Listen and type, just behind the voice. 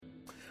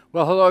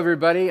Well, hello,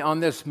 everybody.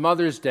 On this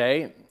Mother's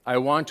Day, I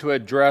want to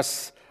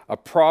address a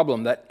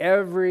problem that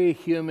every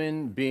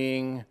human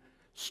being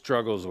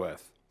struggles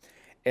with.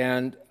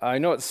 And I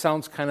know it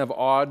sounds kind of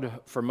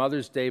odd for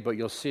Mother's Day, but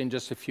you'll see in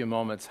just a few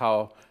moments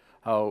how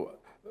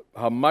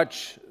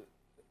much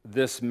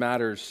this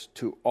matters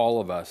to all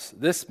of us.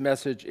 This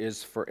message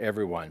is for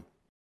everyone.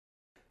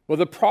 Well,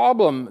 the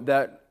problem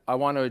that I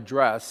want to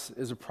address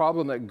is a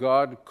problem that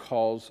God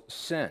calls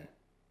sin.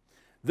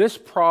 This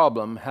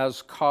problem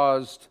has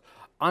caused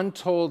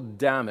untold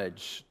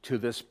damage to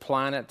this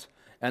planet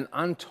and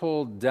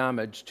untold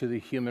damage to the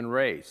human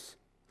race.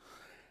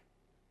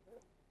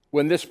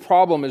 When this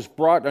problem is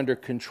brought under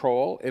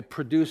control, it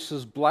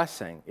produces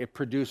blessing, it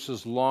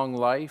produces long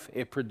life,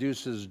 it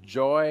produces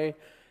joy,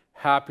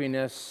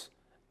 happiness,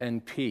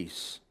 and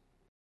peace.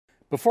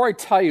 Before I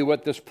tell you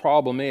what this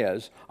problem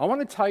is, I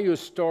want to tell you a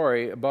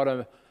story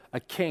about a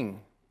king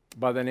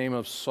by the name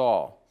of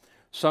Saul.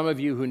 Some of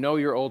you who know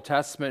your Old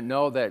Testament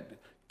know that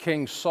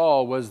King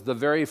Saul was the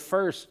very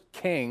first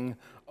king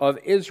of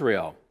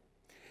Israel.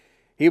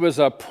 He was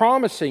a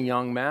promising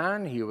young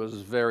man. He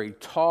was very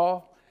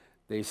tall.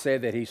 They say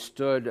that he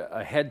stood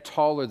a head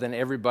taller than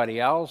everybody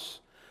else.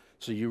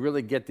 So you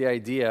really get the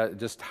idea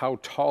just how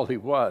tall he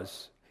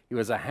was. He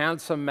was a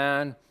handsome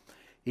man.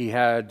 He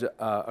had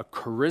a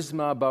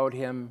charisma about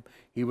him.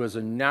 He was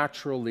a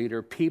natural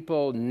leader.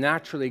 People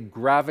naturally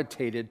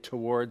gravitated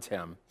towards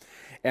him.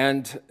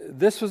 And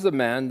this was the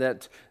man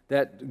that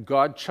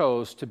God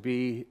chose to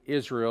be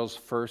Israel's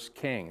first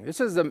king. This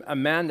is a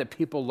man that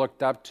people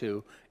looked up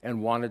to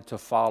and wanted to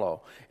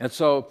follow. And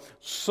so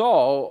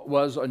Saul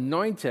was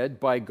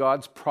anointed by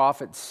God's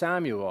prophet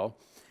Samuel,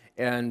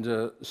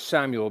 and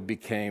Samuel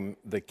became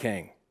the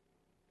king.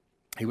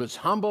 He was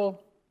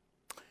humble.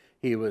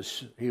 He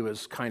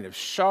was kind of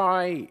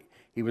shy.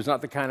 He was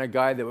not the kind of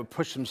guy that would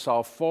push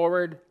himself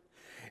forward.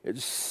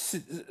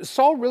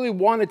 Saul really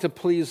wanted to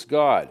please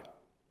God.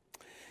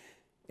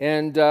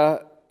 And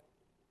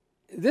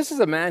this is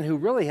a man who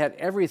really had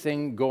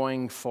everything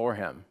going for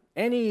him.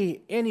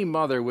 Any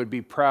mother would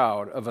be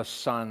proud of a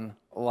son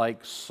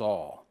like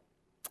Saul.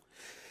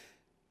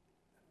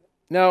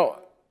 Now,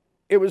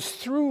 it was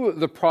through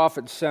the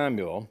prophet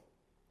Samuel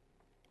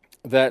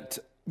that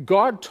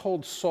God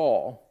told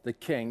Saul, the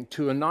king,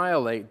 to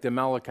annihilate the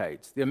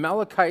Amalekites. The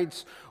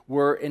Amalekites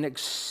were an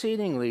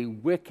exceedingly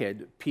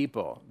wicked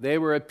people. They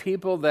were a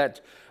people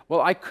that, well,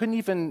 I couldn't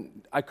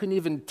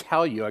even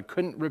tell you, I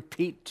couldn't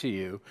repeat to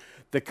you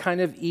the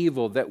kind of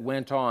evil that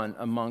went on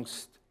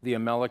amongst the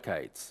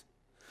Amalekites.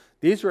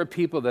 These were a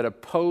people that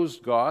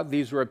opposed God.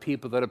 These were a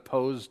people that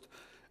opposed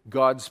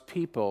God's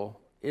people,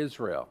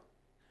 Israel.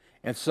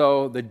 And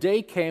so the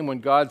day came when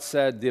God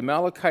said, the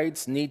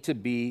Amalekites need to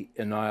be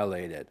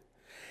annihilated.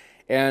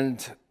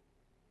 And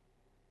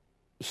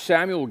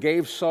Samuel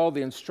gave Saul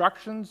the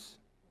instructions.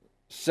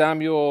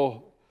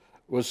 Samuel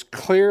was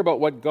clear about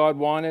what God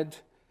wanted.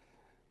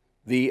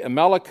 The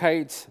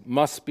Amalekites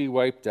must be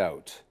wiped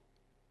out.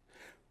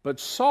 But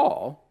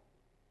Saul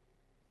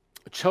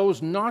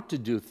chose not to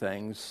do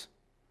things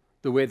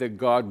the way that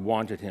God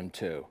wanted him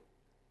to.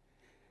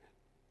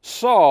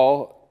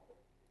 Saul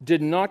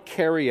did not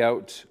carry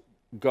out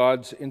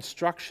God's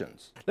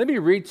instructions. Let me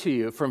read to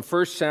you from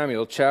 1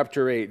 Samuel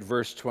chapter 8,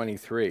 verse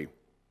 23.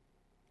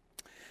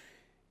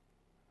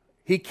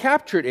 He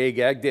captured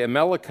Agag, the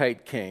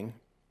Amalekite king,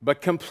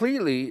 but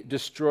completely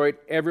destroyed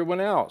everyone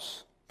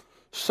else.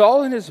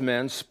 Saul and his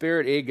men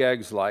spared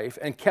Agag's life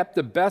and kept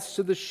the best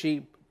of the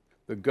sheep,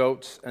 the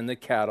goats, and the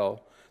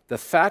cattle, the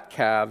fat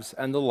calves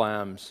and the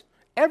lambs,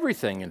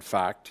 everything, in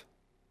fact,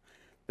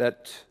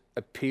 that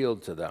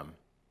appealed to them.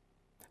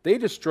 They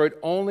destroyed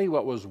only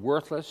what was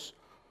worthless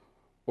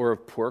or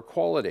of poor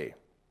quality.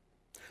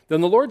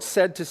 Then the Lord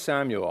said to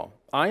Samuel,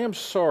 I am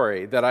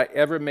sorry that I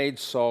ever made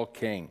Saul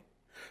king,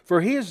 for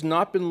he has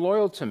not been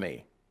loyal to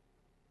me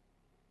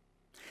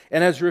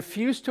and has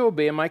refused to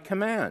obey my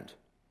command.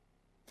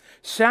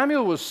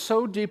 Samuel was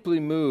so deeply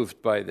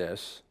moved by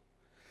this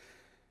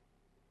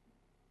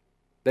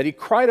that he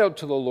cried out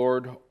to the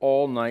Lord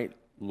all night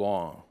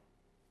long.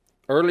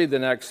 Early the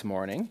next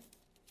morning,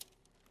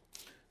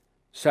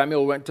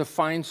 Samuel went to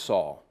find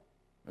Saul,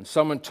 and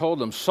someone told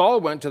him,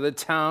 Saul went to the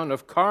town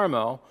of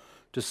Carmel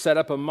to set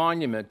up a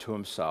monument to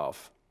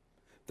himself.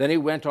 Then he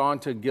went on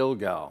to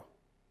Gilgal.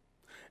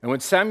 And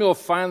when Samuel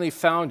finally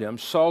found him,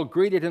 Saul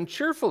greeted him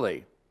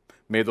cheerfully.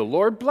 May the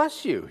Lord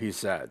bless you, he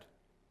said.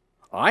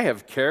 I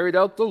have carried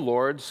out the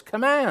Lord's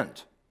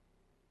command.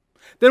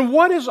 Then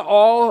what is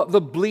all the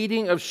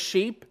bleating of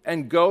sheep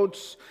and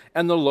goats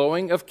and the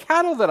lowing of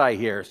cattle that I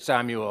hear?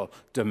 Samuel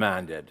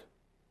demanded.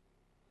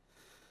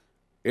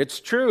 It's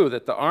true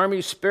that the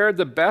army spared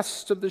the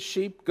best of the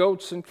sheep,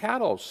 goats, and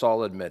cattle,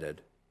 Saul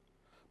admitted.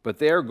 But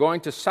they are going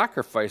to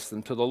sacrifice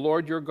them to the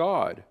Lord your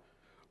God.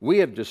 We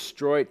have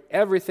destroyed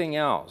everything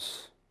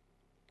else.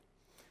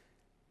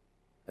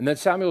 And then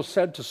Samuel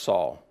said to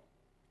Saul,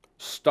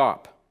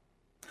 Stop.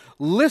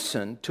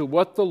 Listen to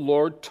what the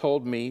Lord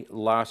told me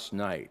last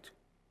night.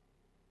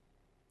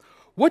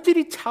 What did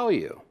he tell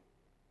you?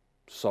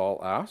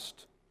 Saul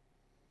asked.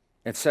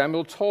 And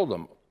Samuel told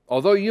him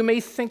although you may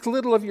think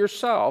little of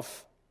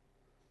yourself,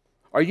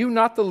 are you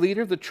not the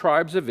leader of the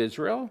tribes of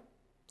Israel?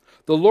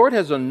 The Lord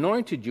has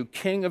anointed you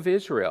king of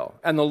Israel,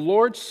 and the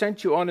Lord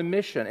sent you on a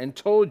mission and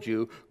told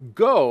you,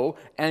 go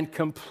and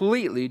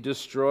completely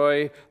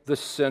destroy the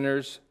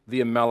sinners,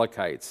 the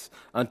Amalekites,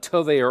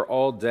 until they are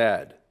all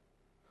dead.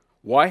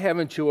 Why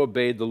haven't you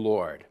obeyed the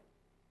Lord?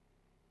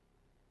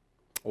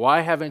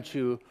 Why haven't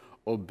you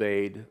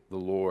obeyed the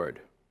Lord?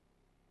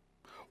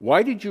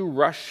 Why did you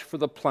rush for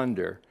the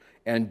plunder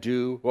and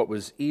do what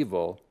was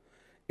evil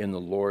in the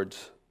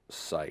Lord's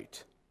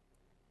sight?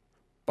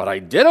 But I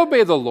did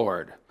obey the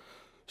Lord,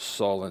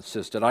 Saul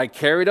insisted. I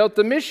carried out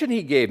the mission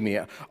he gave me.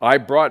 I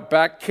brought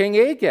back King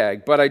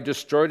Agag, but I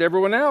destroyed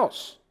everyone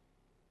else.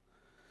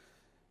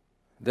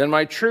 Then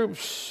my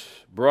troops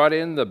brought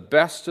in the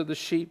best of the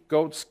sheep,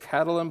 goats,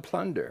 cattle, and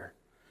plunder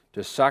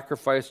to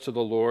sacrifice to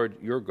the Lord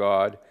your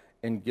God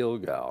in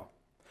Gilgal.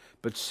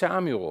 But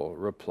Samuel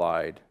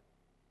replied,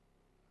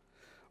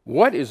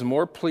 what is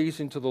more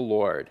pleasing to the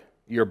Lord,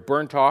 your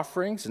burnt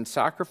offerings and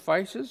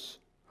sacrifices,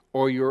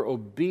 or your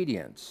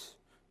obedience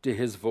to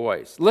his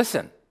voice?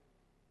 Listen,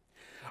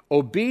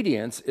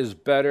 obedience is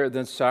better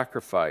than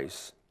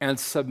sacrifice, and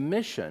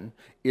submission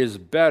is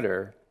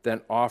better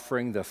than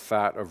offering the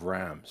fat of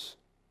rams.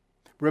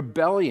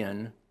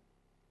 Rebellion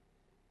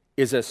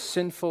is as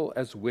sinful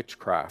as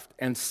witchcraft,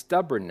 and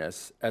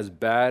stubbornness as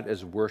bad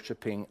as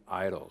worshiping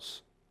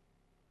idols.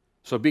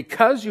 So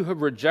because you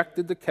have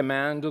rejected the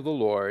command of the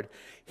Lord,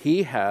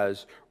 he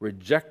has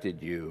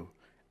rejected you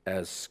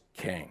as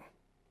king.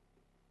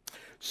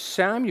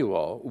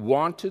 Samuel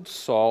wanted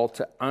Saul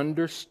to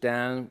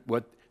understand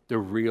what the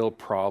real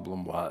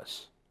problem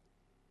was.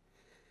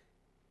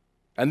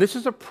 And this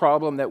is a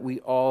problem that we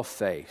all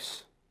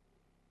face.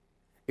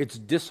 It's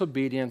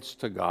disobedience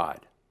to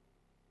God.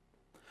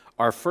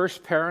 Our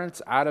first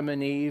parents, Adam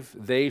and Eve,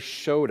 they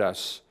showed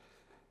us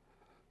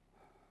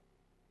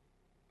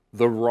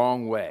the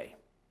wrong way,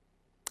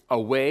 a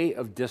way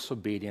of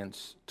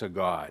disobedience to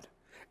God.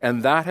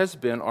 And that has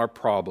been our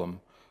problem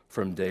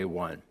from day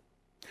one.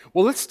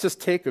 Well, let's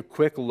just take a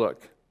quick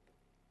look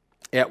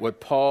at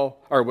what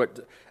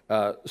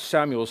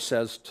Samuel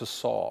says to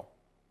Saul.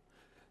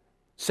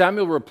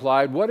 Samuel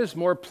replied, what is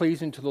more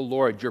pleasing to the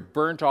Lord, your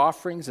burnt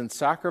offerings and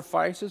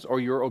sacrifices,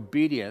 or your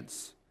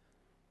obedience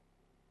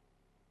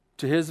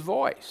to his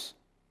voice?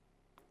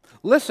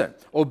 Listen,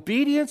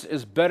 obedience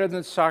is better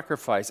than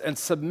sacrifice, and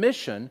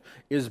submission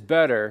is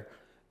better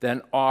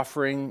than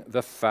offering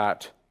the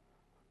fat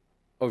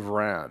of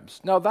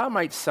rams. Now, that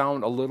might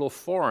sound a little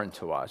foreign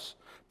to us,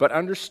 but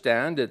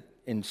understand that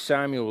in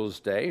Samuel's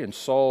day, in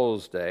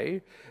Saul's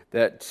day,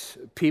 that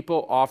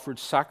people offered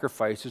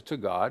sacrifices to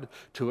God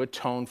to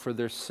atone for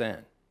their sin.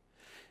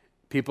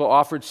 People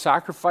offered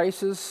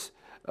sacrifices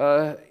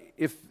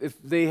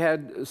if they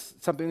had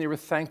something they were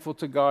thankful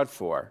to God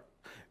for.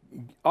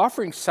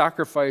 Offering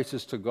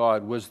sacrifices to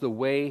God was the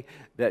way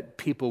that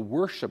people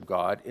worship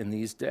God in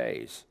these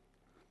days.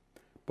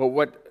 But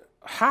what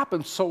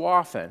happens so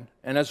often,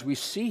 and as we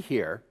see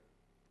here,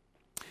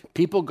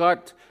 people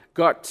got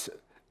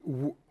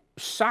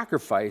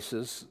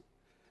sacrifices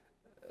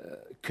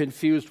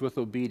confused with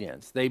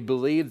obedience. They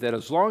believed that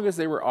as long as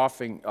they were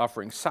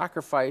offering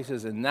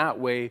sacrifices in that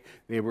way,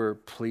 they were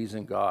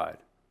pleasing God.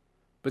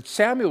 But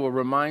Samuel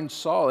reminds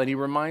Saul, and he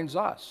reminds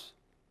us,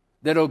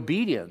 that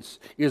obedience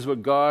is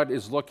what God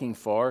is looking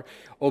for.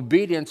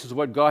 Obedience is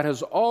what God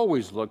has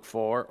always looked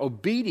for.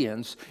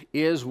 Obedience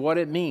is what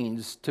it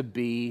means to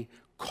be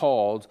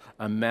called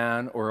a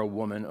man or a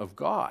woman of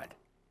God.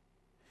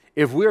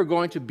 If we are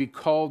going to be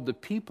called the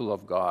people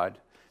of God,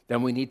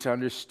 then we need to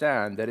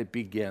understand that it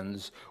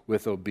begins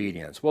with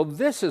obedience. Well,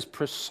 this is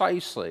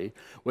precisely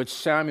what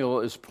Samuel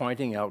is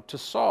pointing out to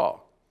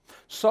Saul.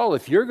 Saul,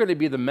 if you're going to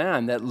be the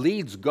man that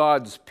leads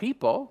God's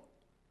people,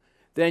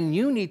 then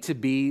you need to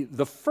be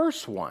the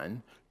first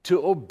one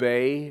to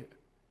obey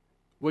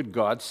what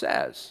God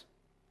says.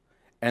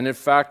 And in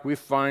fact, we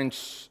find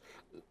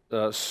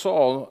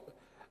Saul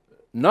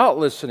not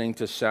listening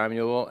to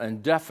Samuel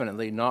and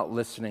definitely not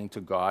listening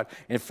to God.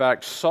 In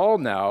fact, Saul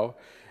now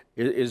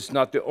is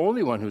not the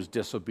only one who's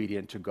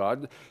disobedient to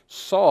God.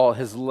 Saul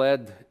has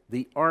led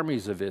the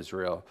armies of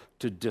Israel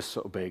to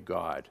disobey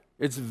God.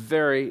 It's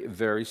very,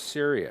 very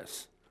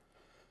serious.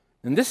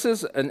 And this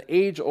is an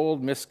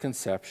age-old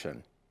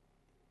misconception.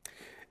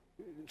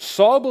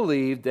 Saul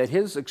believed that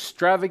his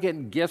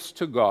extravagant gifts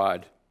to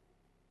God,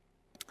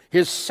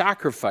 his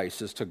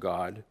sacrifices to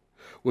God,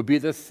 would be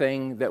the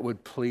thing that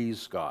would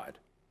please God.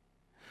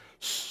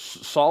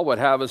 Saul would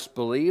have us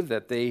believe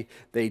that they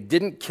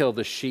didn't kill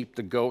the sheep,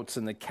 the goats,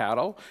 and the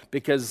cattle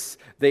because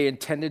they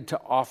intended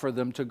to offer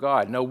them to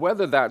God. Now,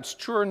 whether that's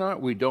true or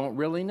not, we don't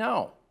really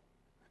know.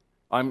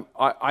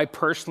 I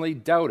personally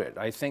doubt it.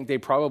 I think they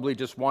probably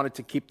just wanted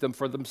to keep them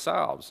for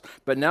themselves.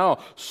 But now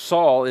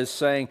Saul is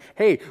saying,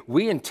 hey,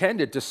 we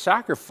intended to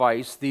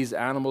sacrifice these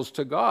animals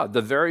to God.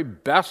 The very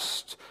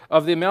best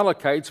of the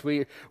Amalekites,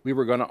 we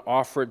were going to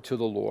offer it to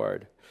the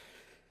Lord.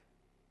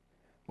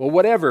 Well,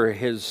 whatever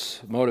his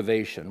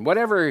motivation,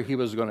 whatever he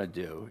was going to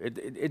do,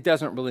 it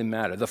doesn't really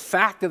matter. The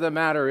fact of the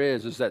matter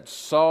is that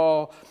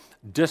Saul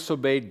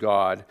disobeyed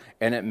God,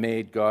 and it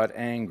made God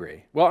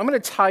angry. Well, I'm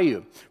going to tell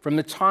you, from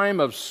the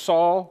time of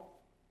Saul,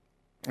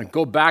 and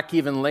go back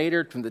even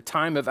later, from the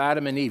time of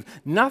Adam and Eve,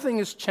 nothing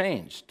has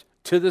changed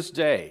to this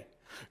day.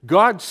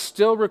 God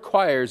still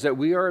requires that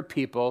we are a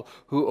people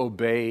who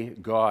obey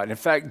God. In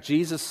fact,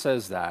 Jesus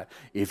says that,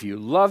 if you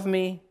love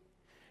me,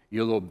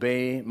 you'll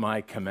obey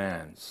my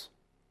commands.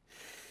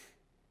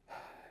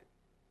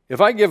 If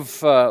I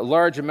give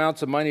large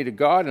amounts of money to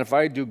God, and if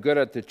I do good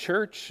at the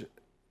church,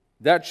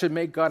 that should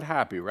make God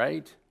happy,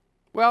 right?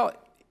 Well,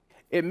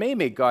 it may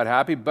make God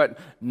happy, but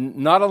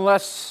not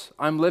unless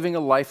I'm living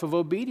a life of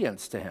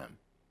obedience to him.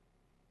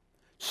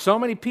 So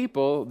many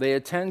people, they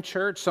attend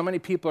church. So many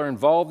people are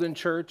involved in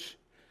church.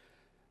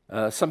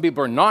 Some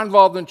people are not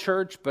involved in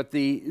church, but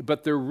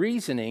their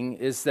reasoning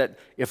is that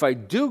if I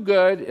do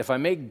good, if I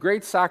make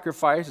great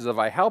sacrifices, if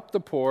I help the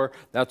poor,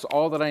 that's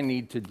all that I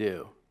need to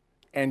do.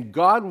 And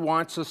God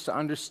wants us to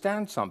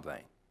understand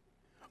something.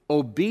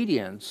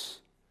 Obedience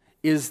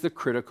is the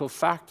critical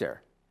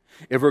factor.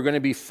 If we're going to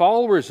be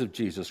followers of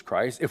Jesus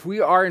Christ, if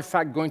we are in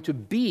fact going to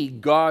be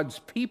God's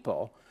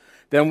people,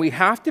 then we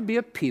have to be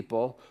a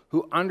people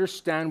who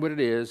understand what it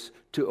is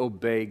to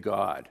obey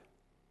God.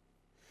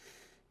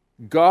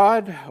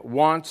 God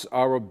wants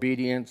our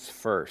obedience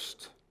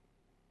first,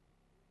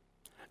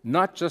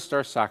 not just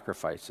our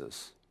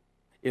sacrifices.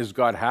 Is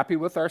God happy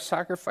with our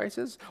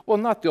sacrifices? Well,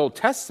 not the Old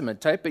Testament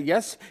type, but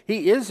yes,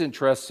 he is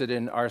interested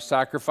in our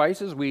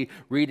sacrifices. We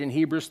read in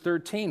Hebrews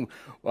 13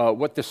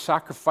 what the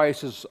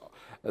sacrifices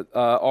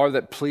are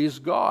that please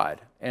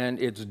God. And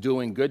it's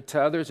doing good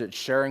to others, it's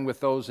sharing with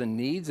those in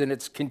needs, and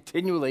it's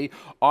continually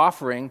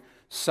offering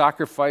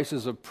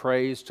sacrifices of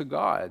praise to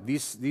God.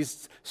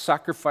 These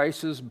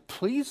sacrifices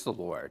please the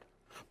Lord,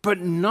 but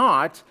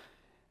not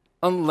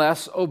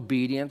unless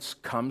obedience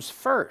comes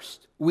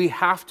first. We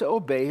have to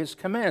obey his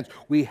commands.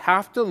 We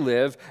have to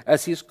live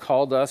as he's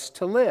called us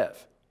to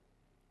live.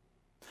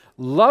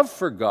 Love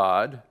for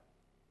God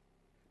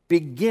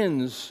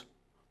begins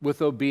with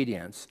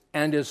obedience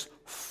and is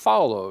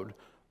followed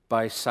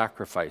by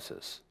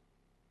sacrifices.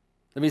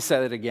 Let me say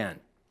that again.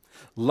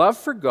 Love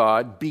for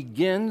God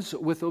begins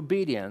with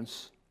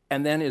obedience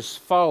and then is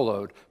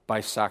followed by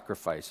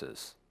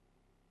sacrifices.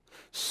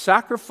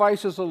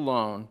 Sacrifices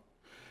alone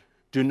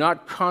do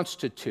not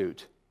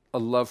constitute a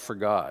love for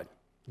God.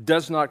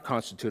 Does not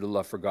constitute a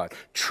love for God.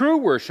 True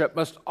worship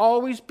must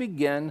always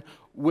begin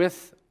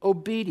with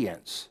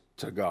obedience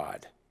to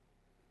God.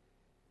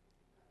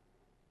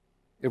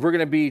 If we're going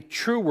to be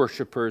true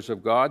worshipers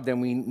of God, then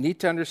we need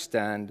to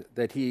understand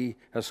that he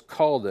has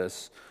called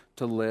us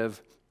to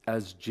live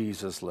as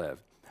Jesus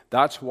lived.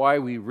 That's why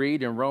we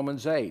read in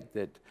Romans 8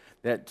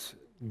 that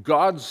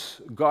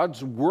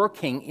God's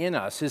working in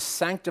us, his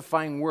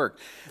sanctifying work,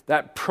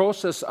 that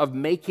process of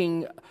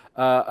making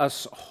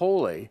us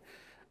holy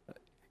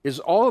is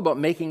all about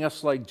making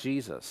us like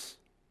Jesus.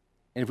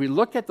 And if we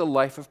look at the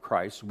life of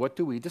Christ, what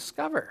do we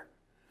discover?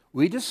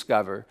 We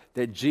discover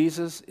that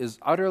Jesus is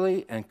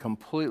utterly and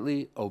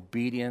completely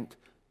obedient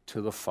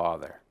to the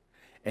Father.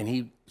 And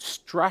he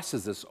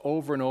stresses this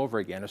over and over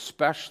again,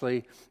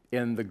 especially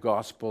in the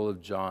Gospel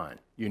of John.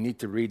 You need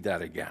to read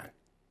that again.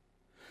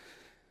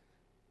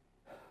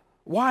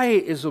 Why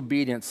is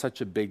obedience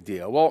such a big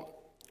deal? Well,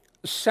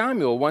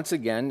 Samuel, once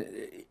again,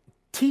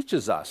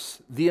 teaches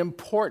us the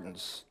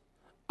importance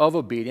of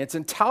obedience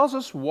and tells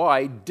us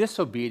why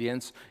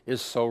disobedience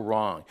is so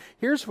wrong.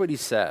 Here's what he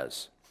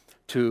says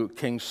to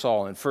King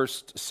Saul in 1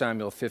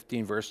 Samuel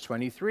 15, verse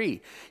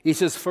 23. He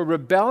says, "For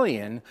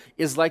rebellion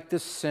is like the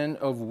sin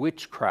of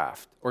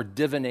witchcraft or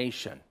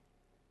divination,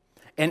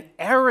 and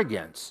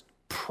arrogance,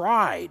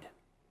 pride,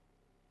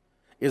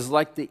 is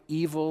like the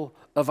evil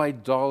of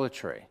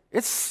idolatry."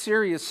 It's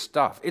serious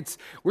stuff.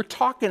 We're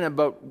talking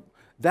about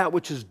that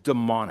which is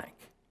demonic.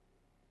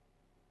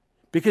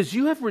 Because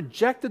you have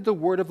rejected the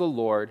word of the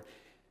Lord,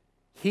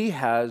 he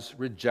has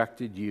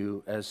rejected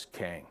you as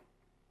king.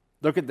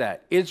 Look at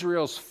that.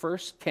 Israel's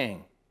first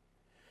king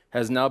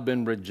has now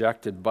been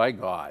rejected by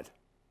God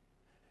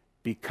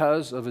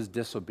because of his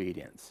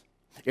disobedience.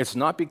 It's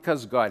not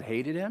because God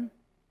hated him.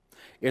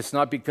 It's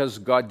not because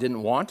God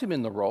didn't want him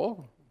in the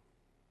role.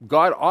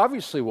 God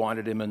obviously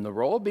wanted him in the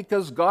role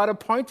because God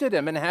appointed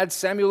him and had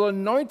Samuel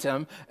anoint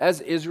him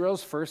as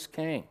Israel's first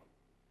king.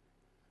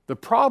 The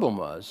problem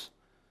was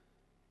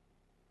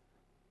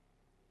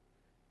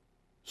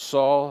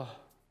Saul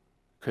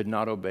could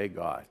not obey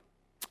God.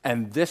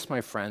 And this, my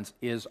friends,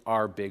 is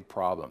our big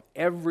problem.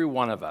 Every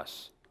one of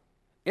us,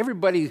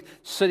 everybody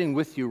sitting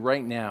with you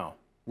right now,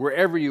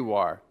 wherever you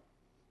are,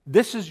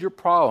 this is your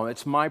problem.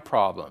 It's my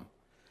problem.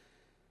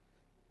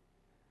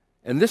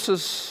 And this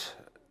is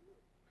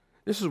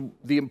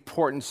the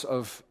importance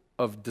of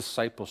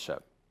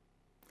discipleship.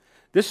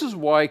 This is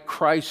why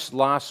Christ's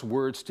last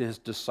words to his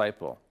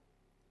disciple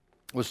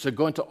was to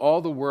go into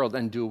all the world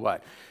and do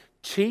what?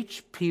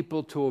 Teach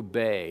people to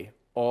obey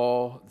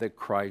all that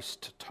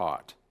Christ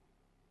taught.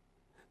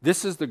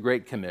 This is the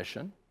Great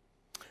Commission.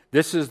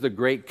 This is the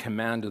great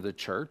command of the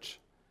church.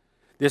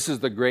 This is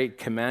the great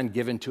command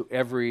given to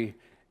every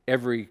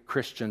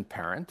Christian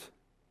parent,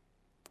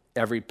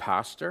 every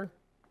pastor.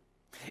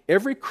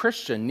 Every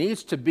Christian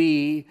needs to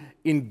be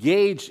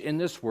engaged in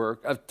this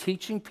work of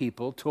teaching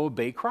people to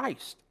obey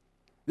Christ.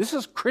 This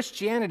is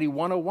Christianity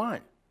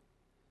 101.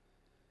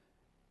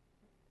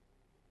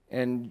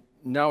 And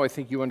now I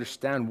think you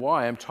understand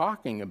why I'm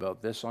talking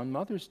about this on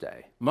Mother's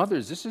Day.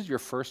 Mothers, this is your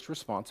first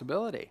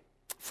responsibility.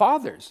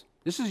 Fathers,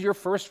 this is your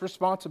first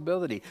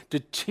responsibility, to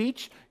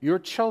teach your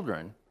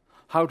children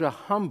how to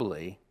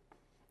humbly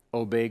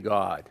obey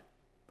God.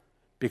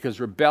 Because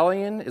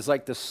rebellion is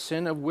like the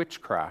sin of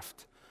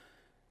witchcraft.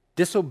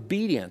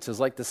 Disobedience is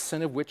like the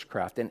sin of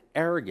witchcraft, and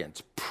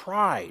arrogance,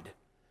 pride,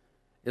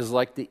 is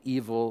like the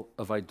evil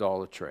of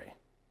idolatry.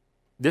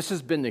 This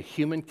has been the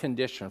human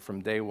condition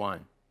from day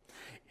one.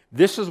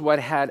 This is what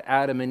had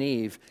Adam and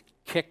Eve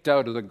kicked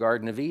out of the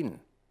Garden of Eden.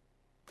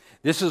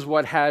 This is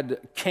what had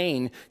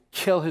Cain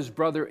kill his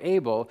brother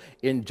Abel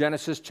in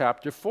Genesis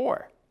chapter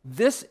 4.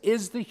 This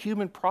is the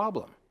human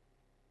problem.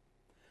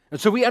 And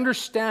so we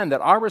understand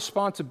that our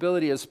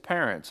responsibility as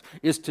parents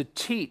is to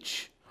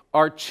teach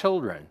our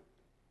children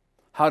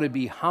how to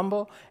be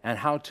humble and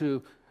how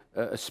to,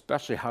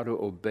 especially how to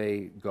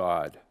obey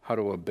God, how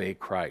to obey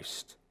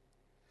Christ.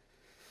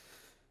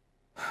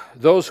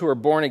 Those who are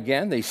born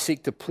again, they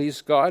seek to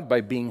please God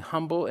by being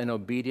humble and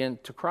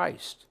obedient to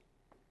Christ.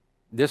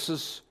 This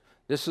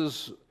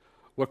is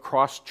what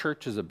Cross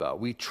Church is about.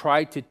 We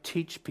try to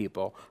teach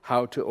people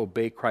how to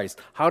obey Christ,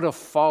 how to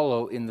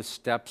follow in the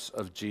steps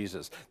of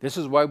Jesus. This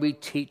is why we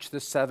teach the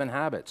 7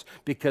 habits,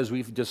 because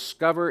we've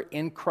discovered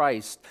in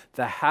Christ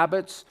the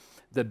habits,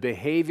 the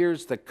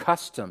behaviors, the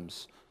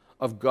customs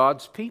of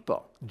God's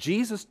people.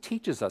 Jesus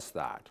teaches us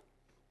that.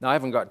 Now, I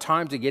haven't got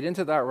time to get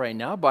into that right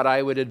now, but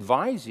I would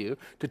advise you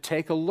to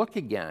take a look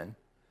again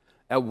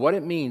at what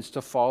it means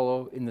to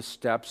follow in the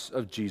steps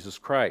of Jesus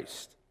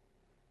Christ.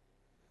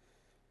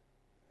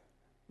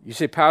 You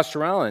say,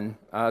 Pastor Allen,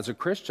 as a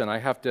Christian, I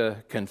have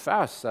to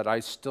confess that I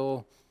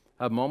still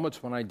have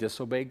moments when I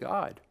disobey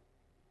God.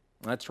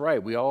 That's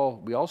right. We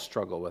all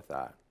struggle with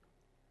that.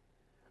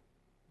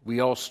 We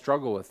all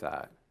struggle with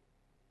that.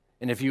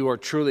 And if you are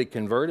truly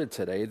converted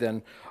today,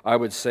 then I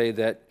would say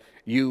that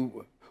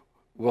you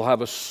will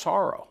have a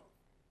sorrow.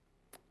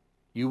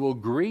 You will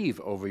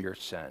grieve over your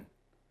sin.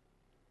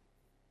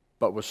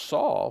 But with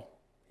Saul,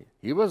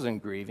 he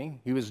wasn't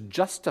grieving. He was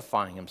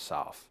justifying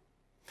himself.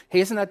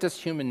 Hey, isn't that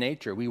just human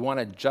nature? We want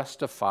to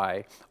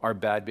justify our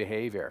bad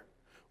behavior.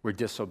 We're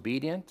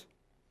disobedient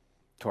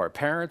to our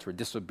parents. We're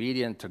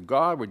disobedient to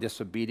God. We're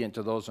disobedient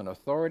to those in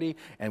authority.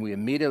 And we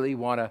immediately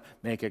want to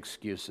make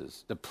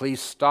excuses. The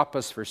police stop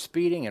us for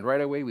speeding, and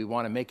right away we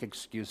want to make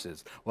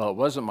excuses. Well, it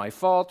wasn't my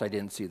fault. I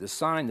didn't see the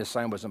sign. The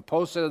sign wasn't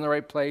posted in the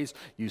right place.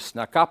 You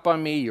snuck up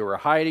on me. You were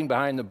hiding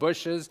behind the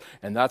bushes,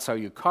 and that's how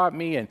you caught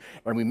me. And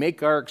when we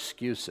make our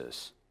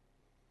excuses,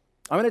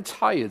 I'm going to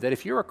tell you that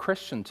if you're a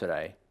Christian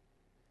today,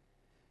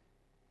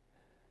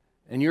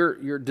 and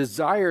your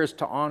desire is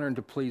to honor and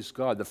to please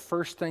God, the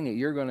first thing that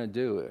you're going to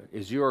do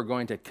is you are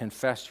going to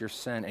confess your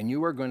sin, and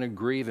you are going to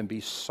grieve and be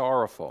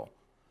sorrowful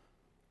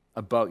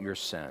about your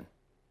sin.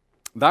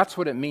 That's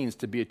what it means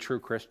to be a true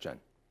Christian.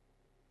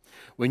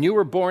 When you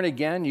were born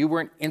again, you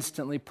weren't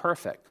instantly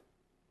perfect.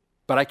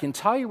 But I can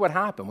tell you what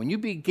happened. When you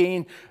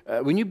began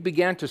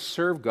to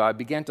serve God,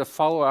 began to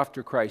follow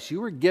after Christ, you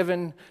were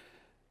given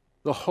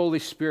the Holy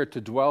Spirit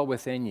to dwell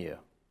within you,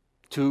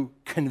 to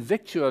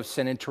convict you of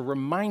sin and to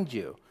remind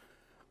you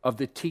of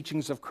the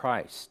teachings of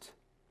Christ.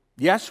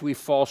 Yes, we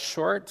fall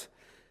short.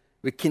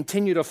 We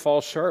continue to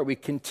fall short. We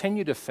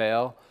continue to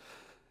fail.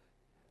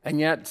 And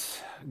yet,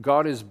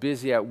 God is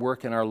busy at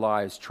work in our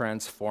lives,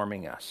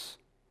 transforming us.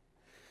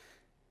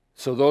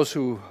 So those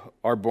who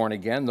are born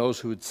again, those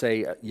who would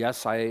say,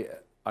 yes, I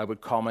would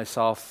call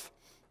myself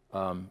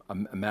a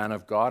man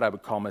of God, I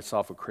would call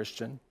myself a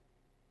Christian,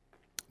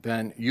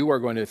 then you are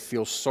going to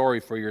feel sorry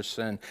for your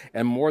sin.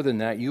 And more than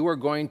that, you are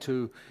going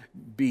to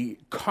be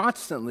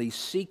constantly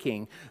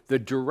seeking the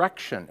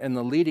direction and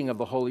the leading of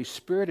the Holy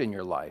Spirit in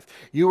your life.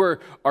 You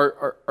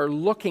are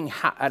looking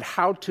at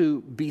how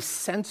to be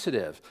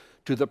sensitive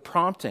to the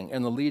prompting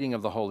and the leading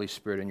of the Holy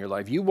Spirit in your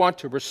life. You want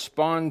to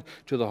respond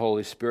to the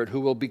Holy Spirit, who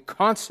will be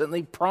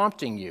constantly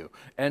prompting you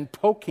and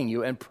poking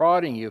you and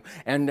prodding you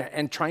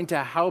and trying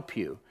to help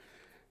you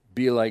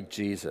be like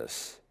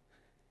Jesus.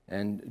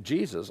 And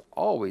Jesus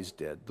always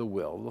did the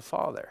will of the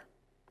Father.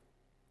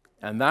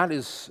 And that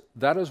is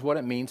what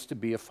it means to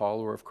be a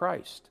follower of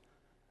Christ.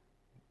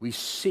 We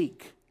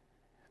seek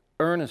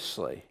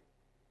earnestly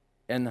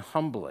and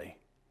humbly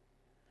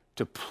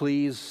to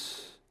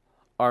please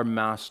our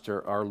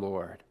Master, our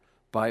Lord,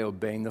 by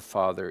obeying the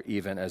Father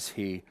even as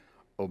He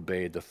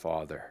obeyed the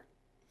Father.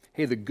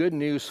 Hey, the good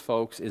news,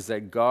 folks, is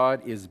that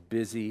God is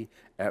busy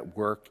at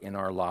work in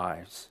our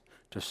lives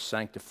to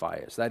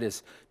sanctify us. That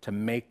is, to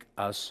make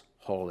us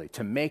holy,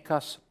 to make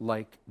us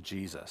like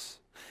Jesus.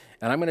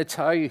 And I'm going to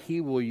tell you, he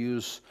will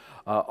use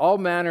all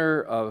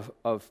manner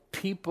of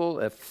people,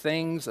 of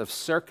things, of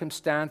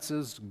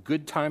circumstances,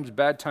 good times,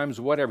 bad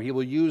times, whatever. He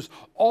will use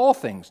all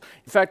things.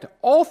 In fact,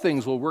 all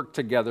things will work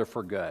together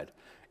for good.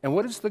 And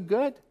what is the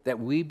good? That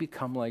we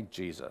become like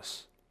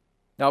Jesus.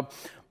 Now,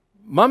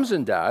 moms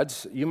and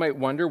dads, you might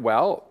wonder,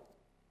 well,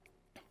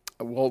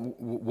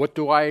 what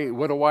do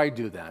I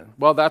do then?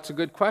 Well, that's a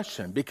good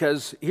question,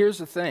 because here's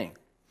the thing.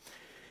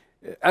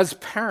 As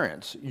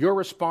parents, your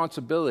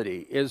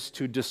responsibility is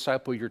to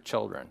disciple your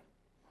children.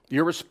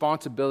 Your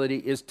responsibility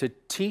is to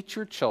teach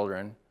your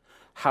children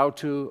how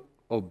to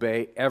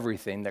obey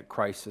everything that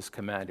Christ has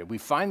commanded. We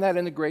find that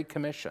in the Great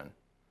Commission.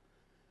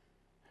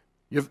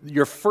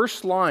 Your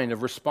first line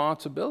of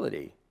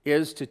responsibility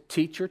is to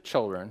teach your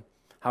children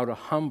how to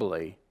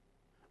humbly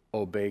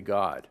obey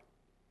God.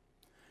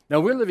 Now,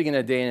 we're living in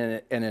a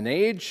day and an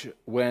age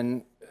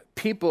when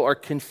people are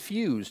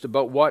confused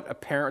about what a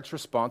parent's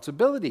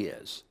responsibility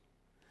is.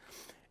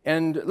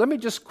 And let me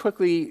just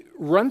quickly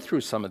run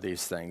through some of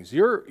these things.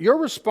 Your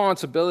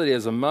responsibility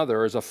as a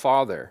mother or as a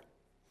father,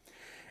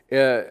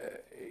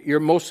 your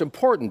most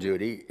important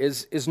duty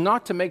is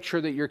not to make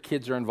sure that your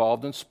kids are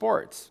involved in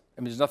sports.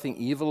 I mean, there's nothing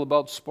evil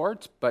about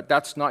sports, but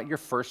that's not your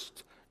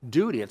first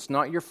duty. It's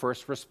not your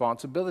first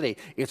responsibility.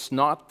 It's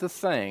not the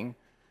thing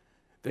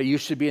that you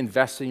should be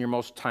investing your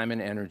most time and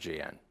energy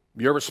in.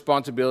 Your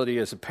responsibility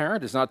as a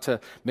parent is not to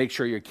make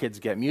sure your kids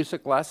get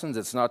music lessons.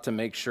 It's not to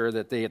make sure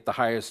that they get the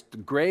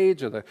highest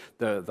grades or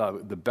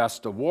the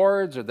best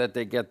awards, or that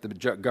they get the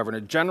Governor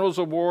General's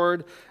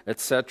Award, et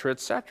cetera, et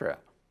cetera.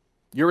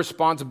 Your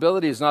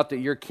responsibility is not that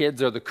your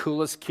kids are the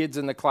coolest kids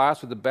in the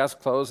class with the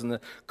best clothes and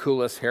the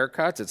coolest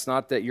haircuts. It's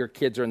not that your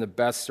kids are in the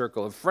best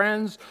circle of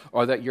friends,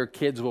 or that your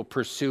kids will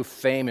pursue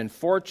fame and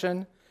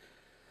fortune,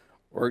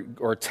 or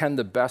attend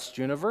the best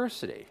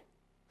university.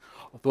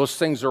 Those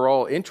things are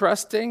all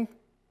interesting,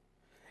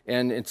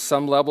 and at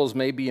some levels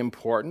may be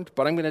important,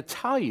 but I'm going to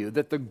tell you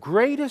that the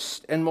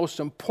greatest and most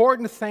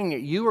important thing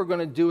that you are going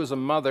to do as a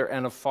mother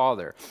and a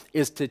father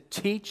is to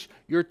teach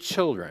your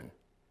children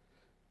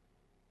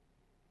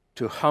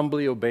to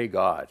humbly obey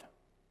God.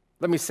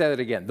 Let me say that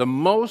again. The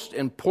most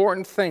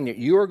important thing that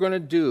you are going to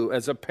do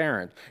as a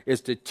parent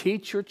is to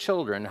teach your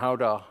children how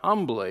to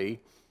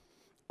humbly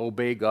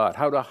obey God,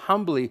 how to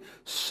humbly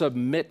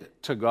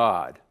submit to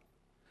God,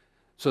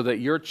 so that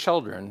your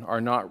children are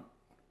not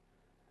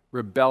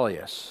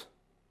rebellious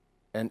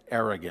and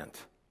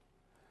arrogant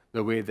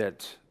the way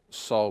that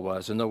Saul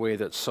was and the way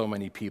that so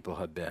many people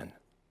have been.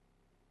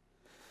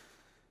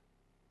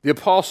 The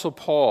Apostle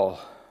Paul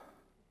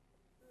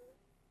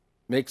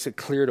makes it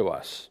clear to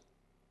us,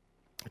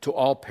 to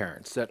all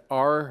parents, that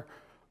our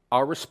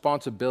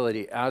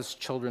responsibility as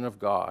children of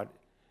God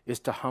is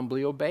to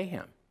humbly obey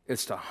him.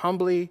 It's to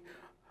humbly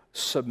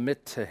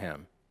submit to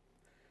him.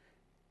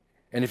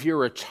 And if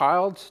you're a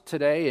child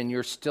today and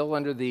you're still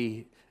under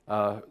the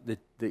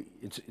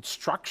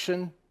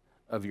instruction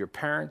of your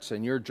parents,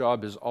 and your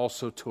job is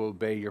also to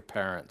obey your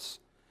parents.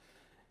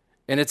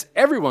 And it's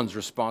everyone's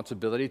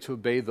responsibility to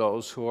obey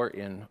those who are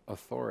in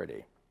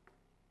authority.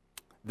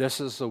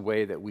 This is the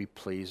way that we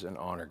please and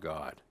honor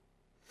God.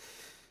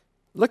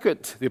 Look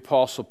at the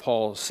Apostle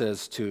Paul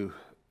says to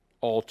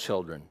all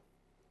children.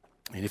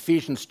 In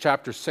Ephesians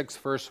chapter 6,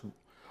 verse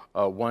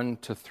 1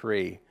 to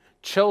 3,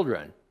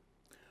 children,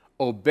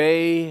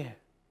 obey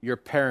your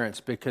parents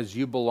because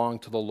you belong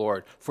to the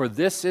Lord, for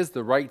this is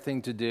the right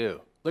thing to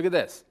do. Look at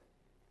this.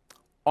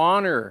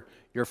 Honor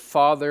your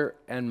father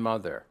and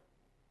mother.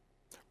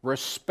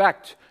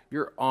 Respect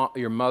your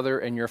mother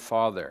and your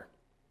father.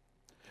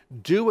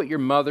 Do what your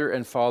mother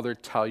and father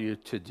tell you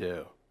to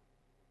do.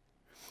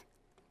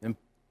 And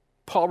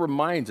Paul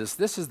reminds us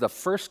this is the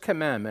first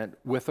commandment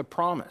with a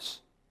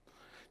promise.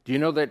 Do you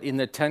know that in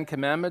the 10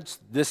 Commandments,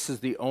 this is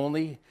the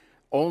only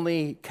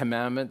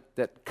commandment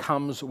that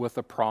comes with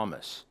a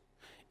promise?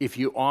 If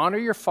you honor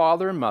your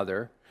father and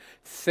mother,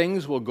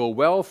 things will go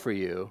well for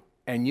you,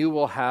 and you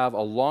will have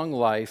a long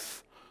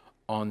life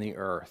on the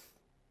earth.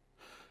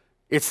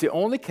 It's the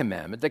only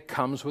commandment that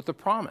comes with a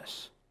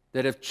promise,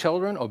 that if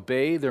children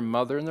obey their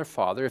mother and their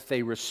father, if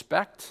they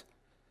respect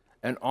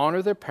and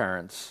honor their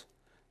parents,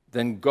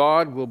 then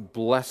God will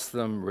bless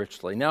them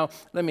richly. Now,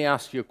 let me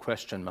ask you a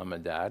question, Mom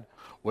and Dad.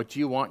 What do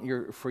you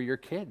want for your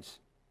kids?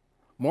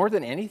 More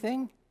than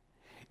anything,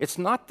 it's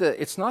not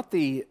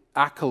the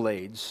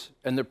accolades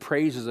and the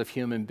praises of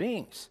human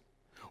beings.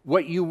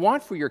 What you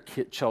want for your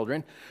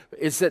children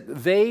is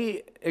that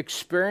they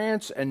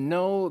experience and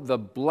know the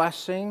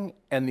blessing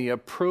and the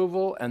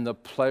approval and the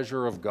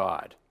pleasure of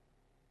God.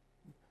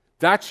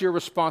 That's your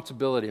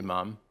responsibility,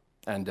 Mom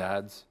and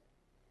Dads,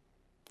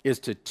 is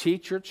to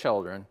teach your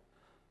children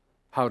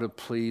how to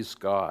please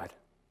God.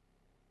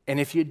 And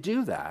if you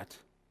do that,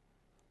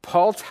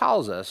 Paul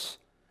tells us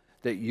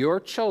that your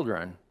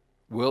children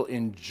will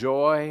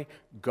enjoy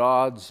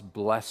God's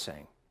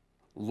blessing,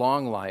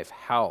 long life,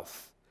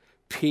 health,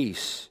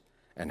 peace,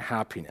 and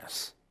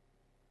happiness.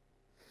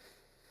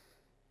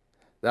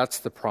 That's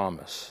the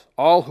promise.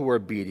 All who are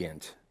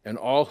obedient and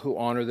all who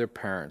honor their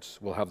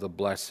parents will have the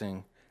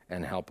blessing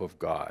and help of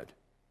God.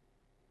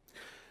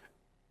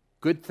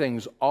 Good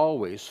things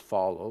always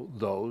follow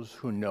those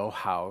who know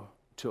how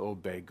to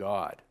obey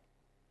God.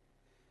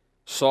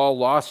 Saul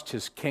lost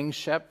his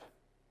kingship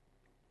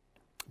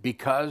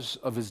because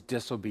of his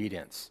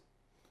disobedience.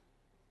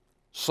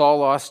 Saul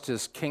lost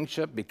his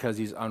kingship because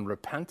he's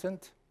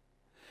unrepentant.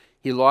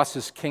 He lost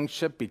his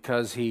kingship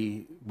because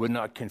he would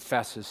not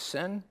confess his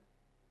sin.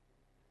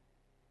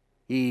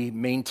 He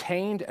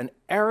maintained an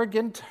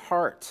arrogant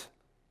heart,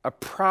 a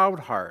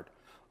proud heart,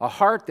 a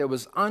heart that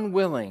was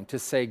unwilling to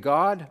say,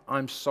 God,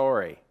 I'm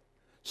sorry.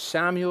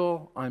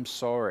 Samuel, I'm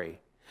sorry.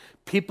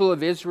 People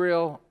of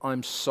Israel,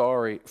 I'm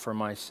sorry for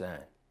my sin.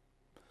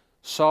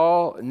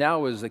 Saul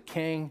now is a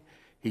king.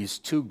 He's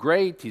too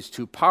great, he's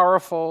too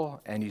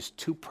powerful, and he's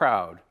too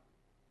proud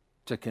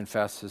to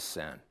confess his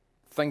sin.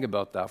 Think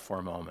about that for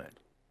a moment,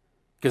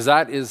 because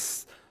that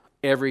is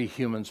every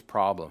human's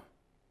problem.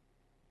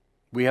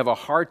 We have a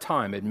hard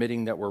time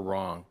admitting that we're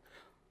wrong,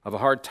 have a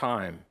hard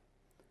time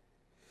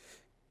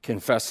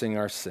confessing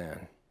our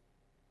sin.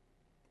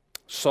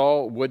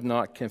 Saul would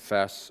not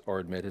confess or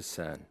admit his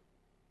sin.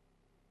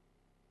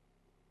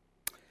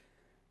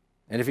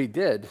 And if he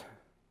did,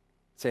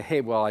 say,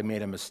 hey, well, I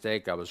made a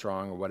mistake, I was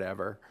wrong, or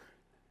whatever,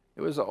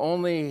 it was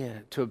only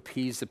to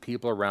appease the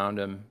people around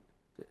him.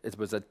 It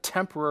was a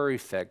temporary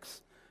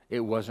fix. It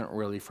wasn't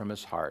really from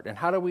his heart. And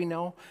how do we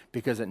know?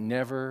 Because it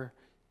never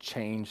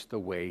changed the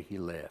way he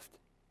lived.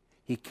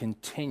 He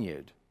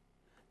continued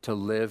to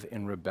live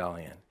in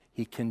rebellion.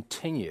 He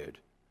continued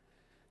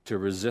to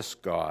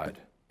resist God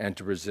and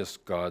to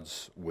resist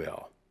God's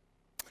will.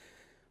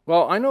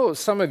 Well, I know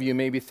some of you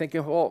may be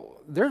thinking,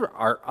 well, there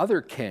are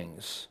other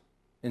kings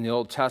in the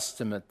Old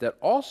Testament that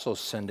also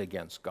sinned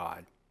against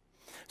God.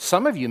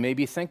 Some of you may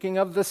be thinking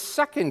of the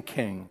second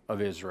king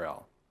of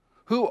Israel,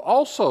 who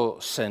also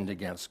sinned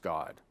against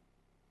God.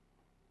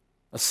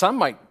 Some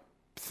might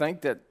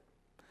think that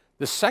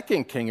the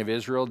second king of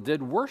Israel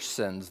did worse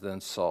sins than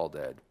Saul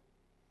did.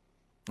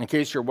 In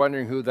case you're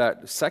wondering who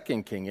that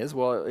second king is,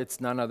 well,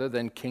 it's none other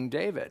than King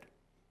David,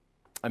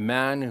 a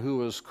man who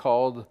was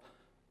called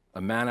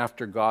a man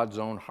after God's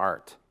own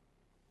heart.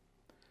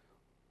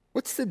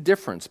 What's the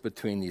difference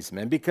between these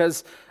men?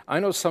 Because I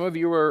know some of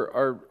you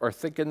are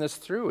thinking this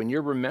through, and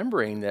you're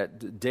remembering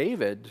that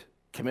David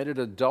committed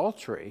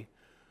adultery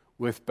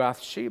with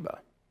Bathsheba.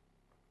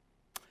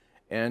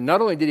 And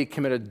not only did he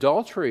commit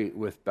adultery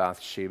with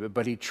Bathsheba,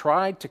 but he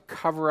tried to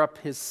cover up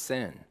his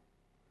sin.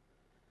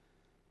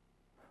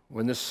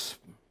 When this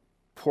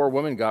poor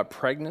woman got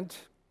pregnant,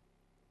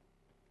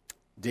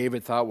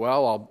 David thought,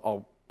 well,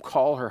 I'll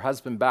call her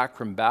husband back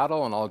from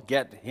battle and I'll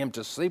get him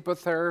to sleep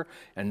with her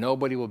and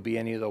nobody will be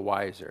any the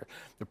wiser.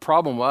 The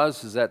problem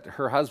was that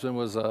her husband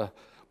was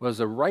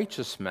a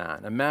righteous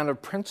man, a man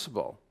of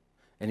principle,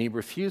 and he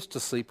refused to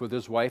sleep with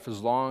his wife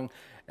as long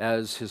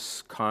as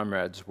his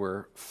comrades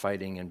were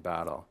fighting in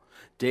battle.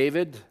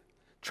 David,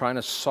 trying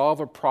to solve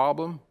a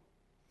problem,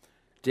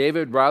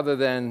 David, rather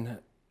than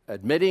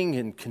admitting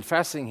and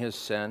confessing his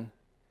sin,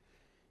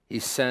 he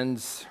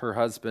sends her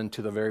husband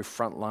to the very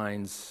front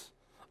lines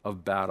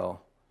of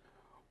battle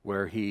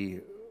where he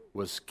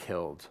was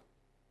killed.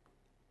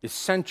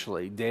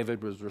 Essentially,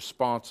 David was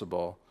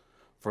responsible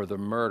for the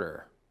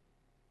murder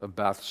of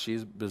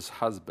Bathsheba's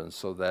husband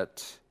so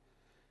that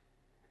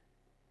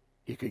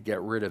he could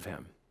get rid of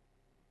him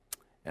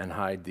and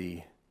hide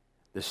the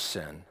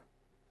sin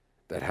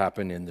that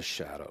happened in the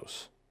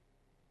shadows.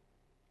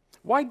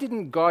 Why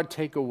didn't God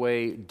take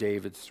away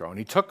David's throne?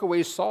 He took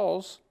away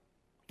Saul's.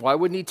 Why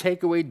wouldn't he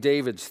take away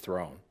David's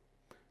throne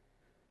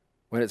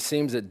when it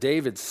seems that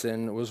David's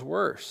sin was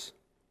worse?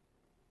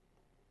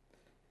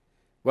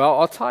 Well,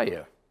 I'll tell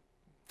you,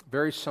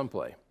 very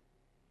simply.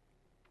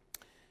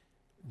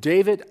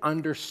 David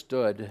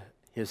understood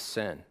his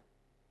sin.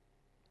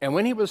 And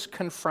when he was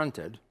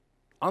confronted,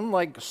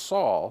 unlike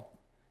Saul,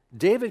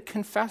 David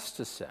confessed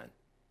his sin.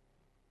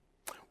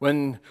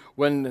 When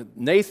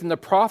Nathan the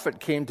prophet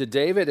came to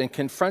David and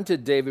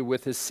confronted David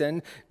with his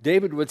sin,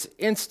 David was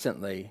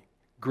instantly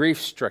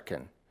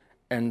grief-stricken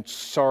and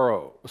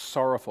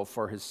sorrowful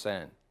for his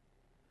sin.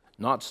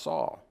 Not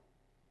Saul.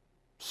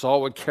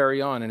 Saul would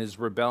carry on in his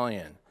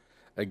rebellion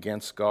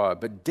against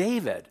God. But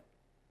David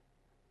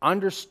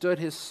understood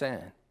his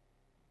sin.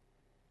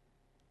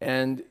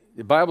 And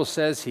the Bible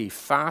says he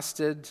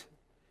fasted,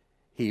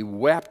 he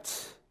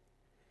wept,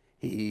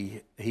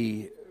 he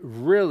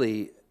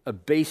really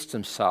abased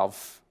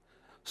himself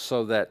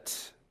so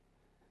that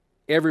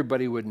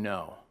everybody would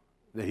know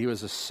that he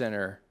was a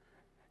sinner,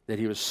 that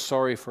he was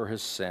sorry for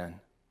his sin.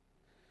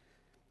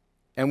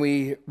 And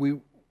we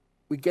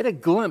get a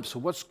glimpse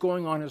of what's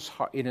going on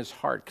in his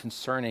heart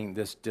concerning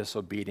this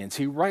disobedience.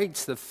 He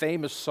writes the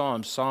famous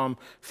psalm, Psalm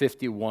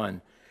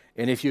 51.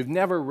 And if you've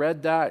never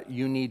read that,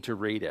 you need to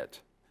read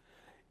it.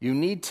 You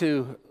need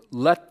to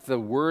let the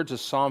words of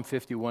Psalm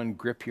 51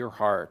 grip your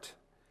heart.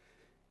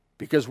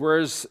 Because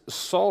whereas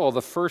Saul,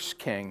 the first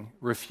king,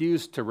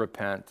 refused to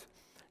repent,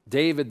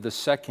 David, the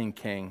second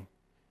king,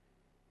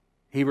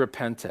 he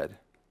repented.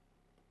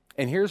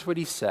 And here's what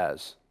he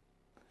says: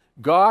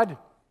 God,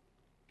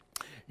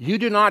 you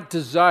do not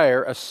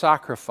desire a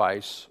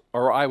sacrifice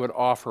or I would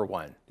offer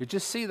one. Did you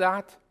see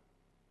that?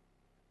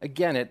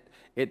 Again,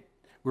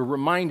 we're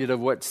reminded of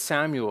what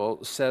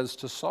Samuel says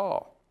to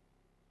Saul.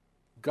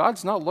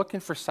 God's not looking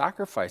for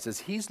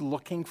sacrifices. He's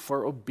looking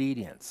for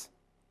obedience.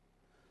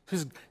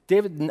 Because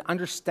David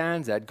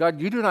understands that.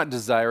 God, you do not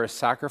desire a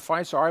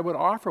sacrifice, or I would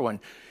offer one.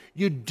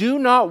 You do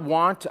not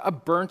want a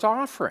burnt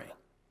offering.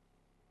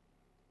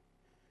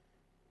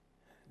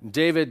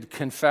 David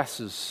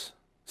confesses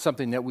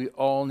something that we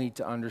all need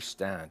to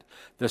understand.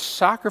 The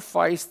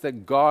sacrifice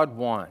that God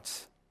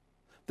wants,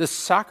 the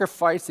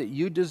sacrifice that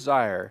you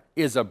desire,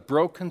 is a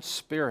broken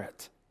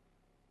spirit.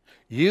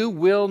 You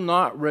will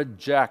not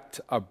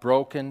reject a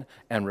broken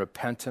and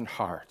repentant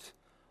heart,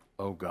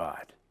 O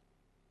God.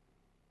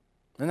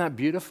 Isn't that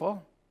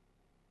beautiful?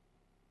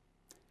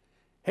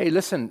 Hey,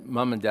 listen,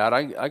 Mom and Dad,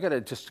 I got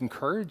to just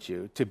encourage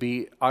you to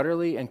be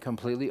utterly and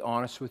completely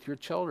honest with your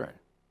children.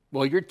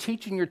 Well, you're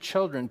teaching your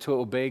children to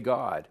obey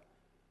God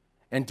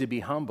and to be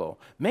humble.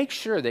 Make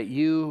sure that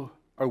you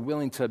are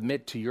willing to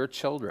admit to your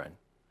children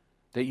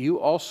that you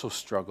also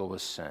struggle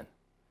with sin,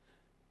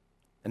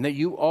 and that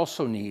you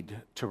also need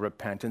to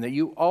repent, and that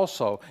you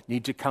also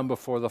need to come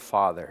before the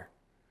Father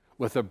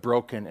with a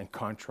broken and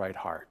contrite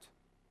heart.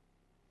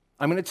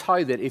 I'm going to tell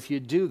you that if you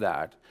do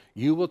that,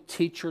 you will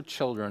teach your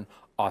children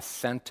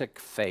authentic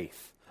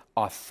faith,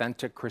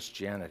 authentic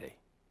Christianity.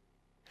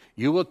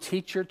 You will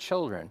teach your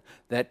children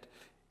that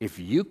if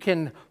you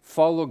can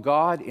follow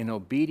God in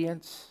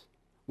obedience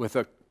with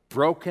a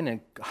broken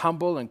and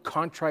humble and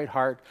contrite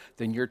heart,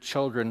 then your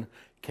children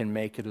can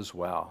make it as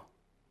well.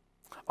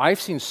 I've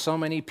seen so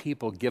many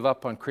people give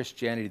up on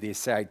Christianity. They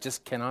say, I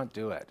just cannot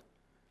do it.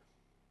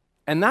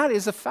 And that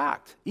is a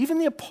fact. Even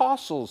the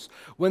apostles,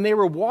 when they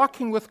were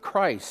walking with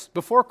Christ,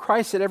 before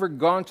Christ had ever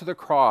gone to the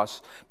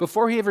cross,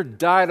 before he ever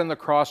died on the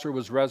cross or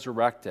was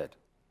resurrected,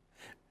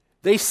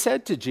 they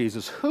said to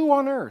Jesus, who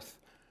on earth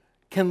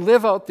can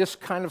live out this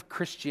kind of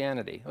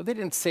Christianity? Well, they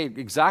didn't say it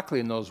exactly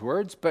in those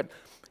words, but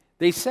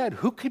they said,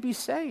 who could be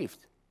saved?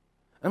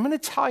 I'm going to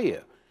tell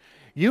you,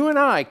 you and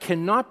I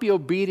cannot be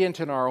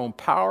obedient in our own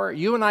power.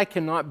 You and I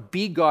cannot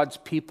be God's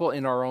people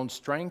in our own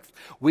strength.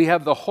 We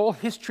have the whole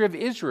history of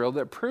Israel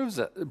that proves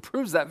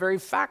that very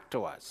fact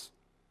to us.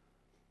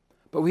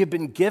 But we have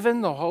been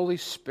given the Holy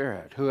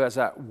Spirit who is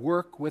at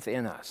work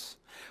within us,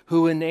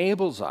 who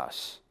enables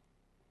us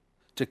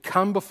to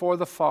come before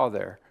the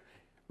Father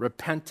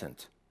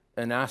repentant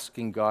and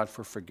asking God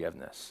for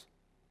forgiveness.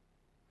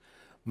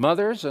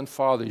 Mothers and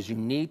fathers, you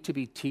need to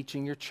be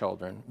teaching your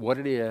children what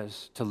it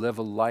is to live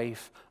a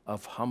life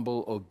of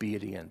humble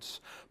obedience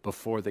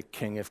before the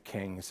King of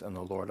Kings and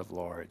the Lord of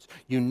Lords.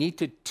 You need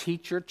to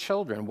teach your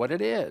children what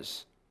it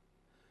is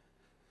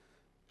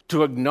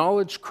to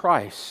acknowledge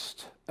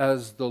Christ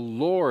as the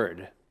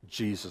Lord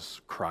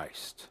Jesus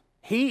Christ.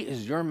 He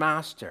is your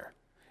master,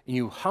 and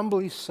you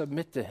humbly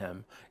submit to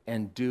him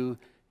and do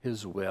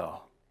his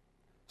will,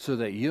 so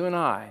that you and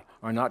I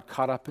are not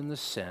caught up in the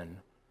sin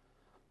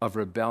of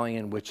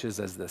rebellion, which is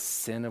as the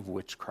sin of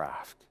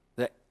witchcraft,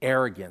 the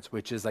arrogance,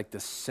 which is like the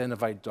sin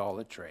of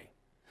idolatry.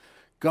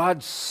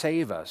 God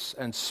save us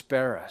and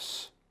spare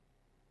us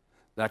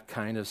that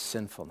kind of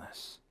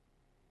sinfulness.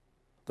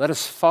 Let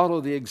us follow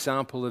the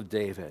example of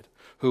David,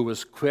 who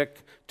was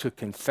quick to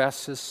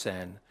confess his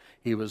sin.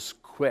 He was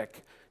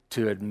quick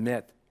to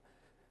admit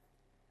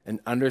and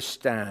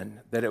understand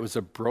that it was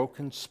a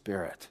broken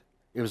spirit.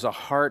 It was a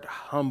heart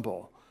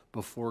humble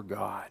before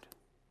God.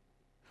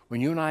 When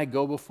you and I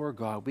go before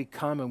God, we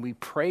come and we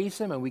praise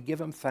him and we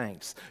give him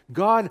thanks.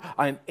 God,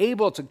 I'm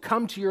able to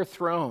come to your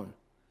throne,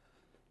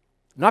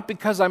 not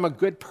because I'm a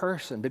good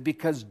person, but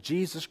because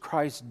Jesus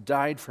Christ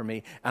died for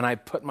me and I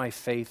put my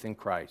faith in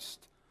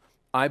Christ.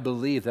 I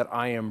believe that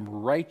I am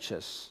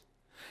righteous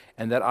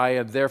and that I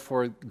have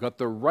therefore got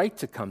the right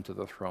to come to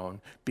the throne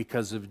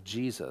because of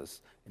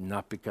Jesus, and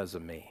not because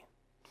of me.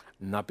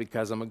 Not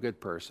because I'm a good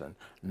person,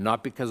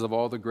 not because of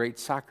all the great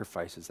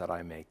sacrifices that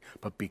I make,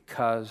 but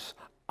because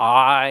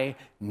I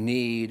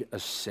need a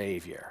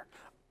Savior.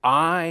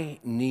 I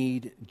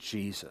need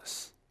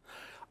Jesus.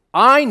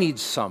 I need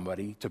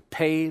somebody to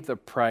pay the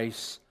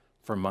price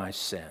for my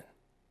sin.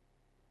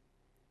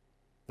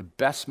 The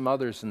best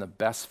mothers and the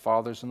best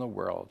fathers in the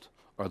world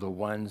are the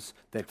ones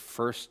that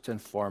first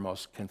and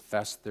foremost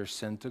confess their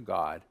sin to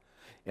God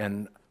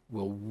and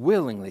will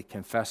willingly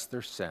confess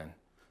their sin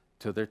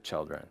to their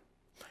children.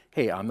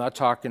 Hey, I'm not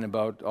talking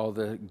about all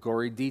the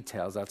gory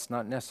details. That's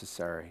not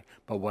necessary.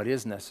 But what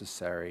is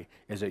necessary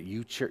is that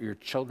your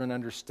children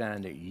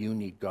understand that you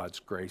need God's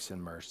grace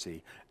and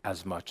mercy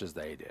as much as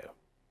they do.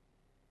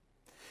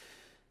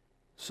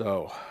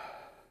 So,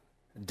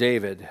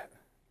 David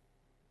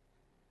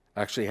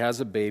actually has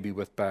a baby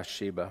with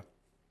Bathsheba,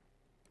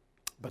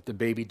 but the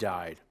baby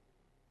died.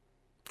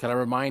 Can I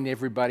remind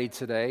everybody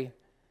today,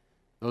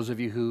 those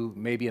of you who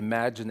maybe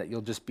imagine that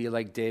you'll just be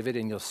like David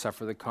and you'll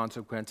suffer the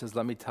consequences,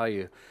 let me tell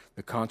you,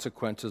 the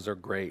consequences are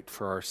great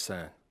for our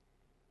sin.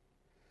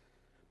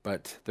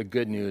 But the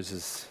good news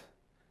is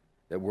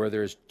that where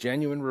there is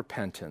genuine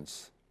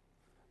repentance,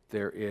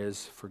 there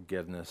is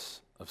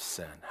forgiveness of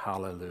sin.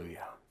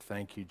 Hallelujah.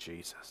 Thank you,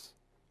 Jesus.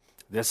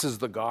 This is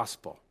the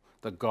gospel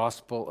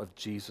of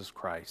Jesus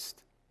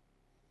Christ.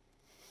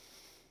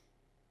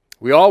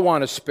 We all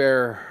want to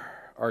spare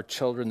our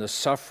children the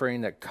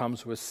suffering that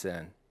comes with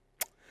sin.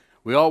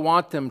 We all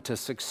want them to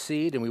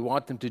succeed, and we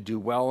want them to do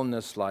well in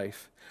this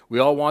life. We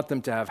all want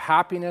them to have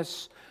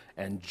happiness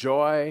and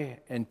joy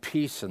and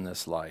peace in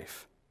this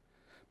life.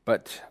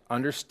 But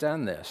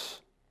understand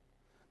this,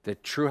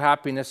 that true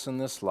happiness in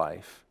this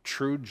life,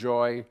 true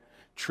joy,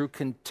 true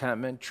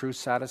contentment, true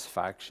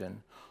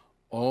satisfaction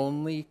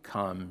only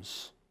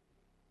comes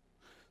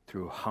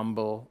through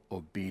humble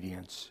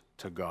obedience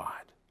to God.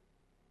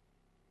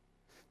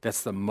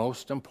 That's the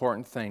most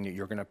important thing that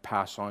you're going to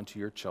pass on to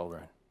your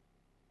children.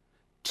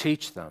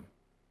 Teach them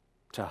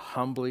to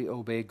humbly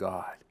obey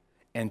God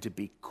and to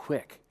be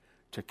quick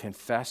to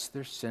confess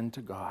their sin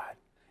to God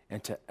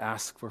and to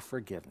ask for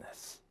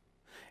forgiveness.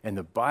 And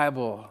the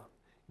Bible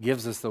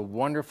gives us the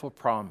wonderful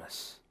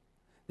promise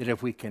that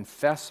if we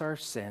confess our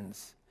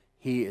sins,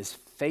 He is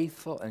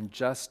faithful and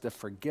just to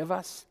forgive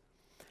us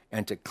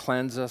and to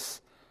cleanse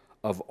us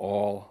of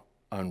all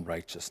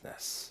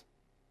unrighteousness.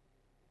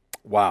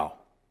 Wow.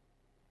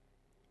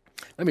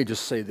 Let me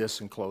just say this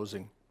in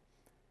closing.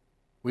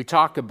 We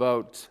talk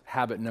about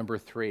habit number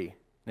 3.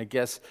 And I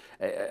guess,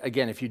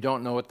 again, if you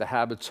don't know what the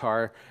habits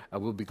are,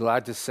 we'll be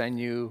glad to send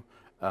you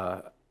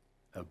a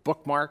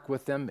bookmark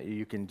with them.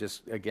 You can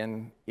just,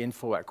 again,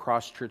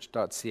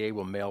 info@crosschurch.ca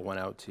will mail one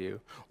out to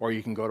you. Or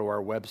you can go to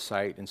our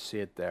website and see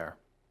it there.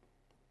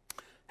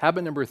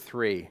 Habit number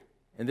 3,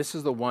 and this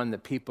is the one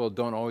that people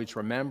don't always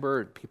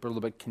remember, people are a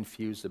little bit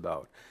confused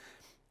about.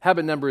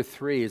 Habit number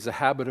 3 is a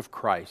habit of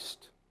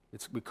Christ.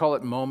 We call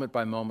it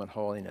moment-by-moment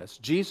holiness.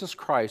 Jesus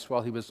Christ,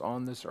 while He was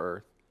on this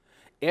earth,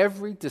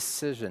 every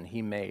decision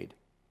He made,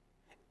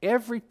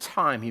 every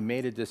time He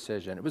made a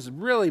decision, it was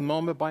really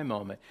moment by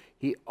moment,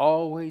 He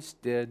always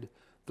did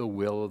the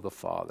will of the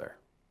Father.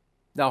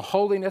 Now,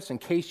 holiness, in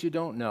case you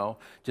don't know,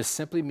 just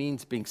simply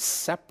means being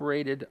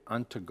separated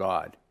unto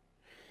God.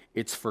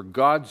 It's for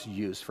God's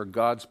use, for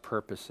God's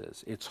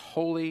purposes. It's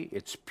holy,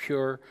 it's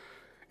pure,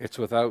 it's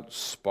without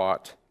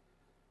spot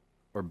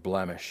or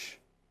blemish.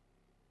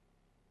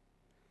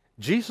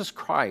 Jesus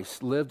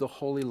Christ lived a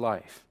holy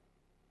life.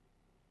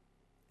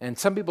 And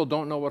some people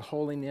don't know what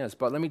holiness is,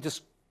 but let me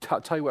just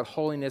tell you what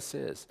holiness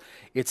is.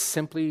 It's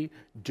simply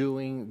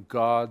doing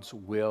God's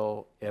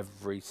will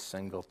every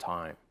single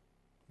time,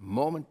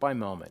 moment by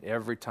moment,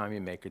 every time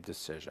you make a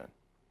decision.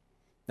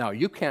 Now,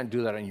 you can't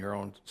do that in your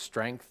own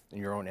strength and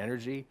your own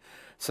energy.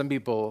 Some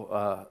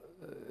people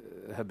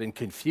have been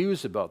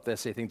confused about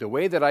this. They think the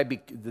way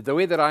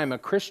that I'm a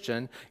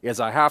Christian is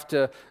I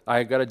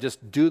got to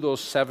just do those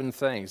 7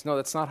 things. No,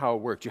 that's not how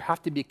it works. You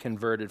have to be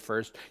converted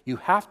first. You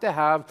have to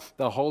have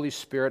the Holy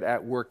Spirit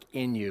at work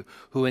in you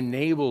who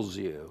enables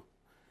you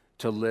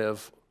to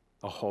live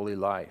a holy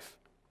life.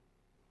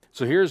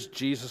 So here's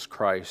Jesus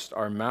Christ,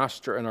 our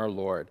Master and our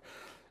Lord,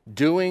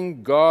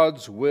 doing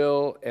God's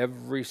will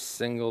every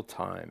single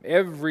time.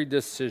 Every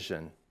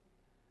decision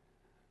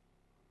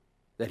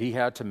that He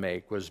had to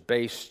make was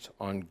based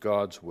on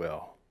God's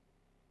will.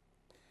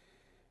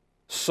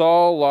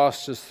 Saul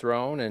lost his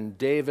throne, and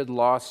David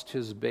lost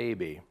his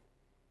baby.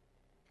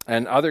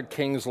 And other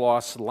kings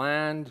lost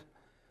land,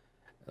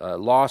 they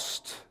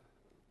lost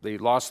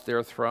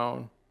their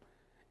throne.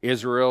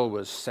 Israel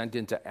was sent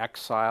into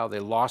exile. They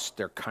lost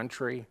their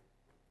country.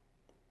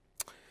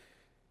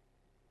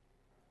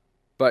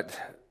 But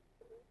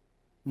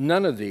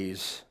none of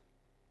these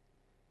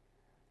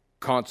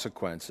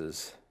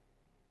consequences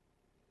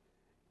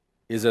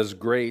is as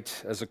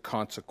great as a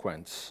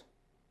consequence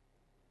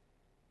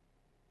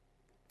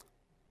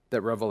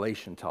that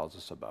Revelation tells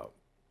us about.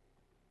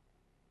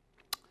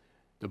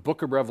 The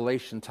book of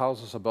Revelation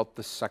tells us about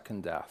the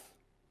second death.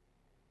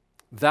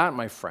 That,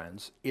 my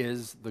friends,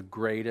 is the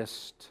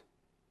greatest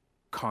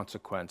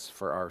consequence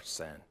for our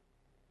sin.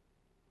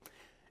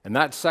 And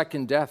that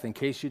second death, in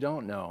case you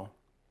don't know,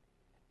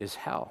 is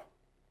hell.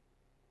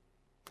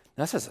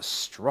 Now, this is a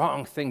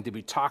strong thing to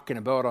be talking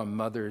about on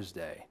Mother's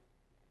Day.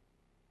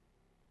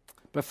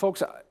 But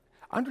folks,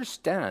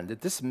 understand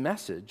that this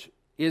message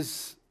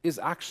is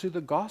actually the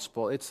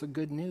gospel. It's the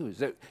good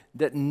news.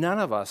 That none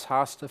of us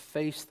has to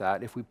face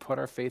that if we put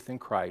our faith in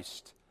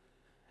Christ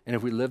and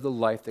if we live the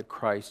life that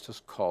Christ has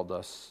called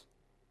us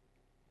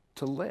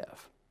to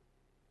live.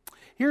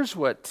 Here's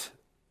what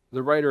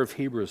the writer of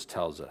Hebrews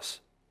tells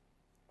us.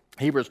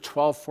 Hebrews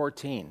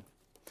 12:14.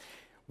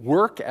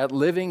 Work at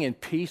living in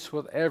peace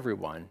with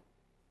everyone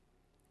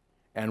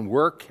and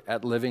work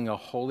at living a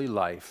holy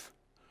life,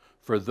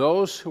 for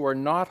those who are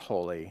not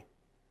holy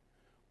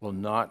will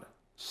not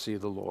see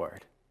the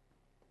Lord.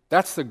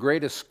 That's the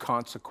greatest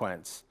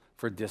consequence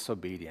for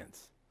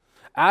disobedience.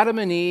 Adam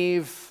and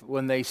Eve,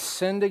 when they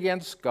sinned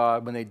against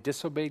God, when they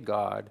disobeyed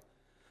God,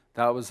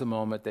 that was the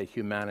moment that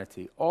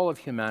all of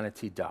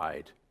humanity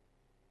died.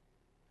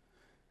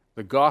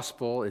 The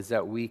gospel is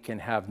that we can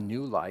have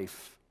new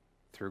life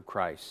through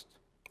Christ.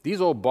 These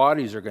old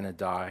bodies are going to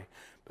die,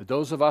 but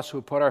those of us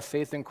who put our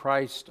faith in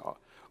Christ,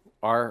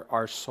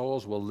 our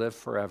souls will live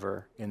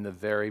forever in the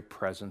very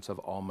presence of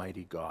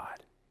Almighty God.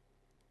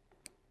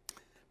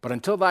 But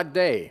until that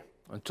day,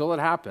 until it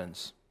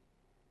happens,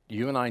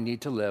 you and I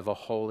need to live a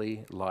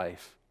holy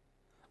life.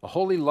 A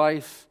holy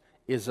life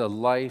is a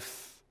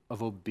life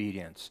of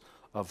obedience,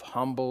 of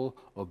humble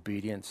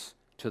obedience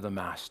to the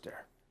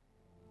Master.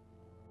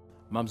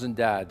 Moms and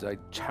dads, I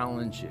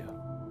challenge you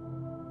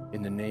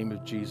in the name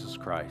of Jesus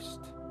Christ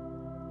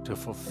to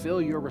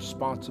fulfill your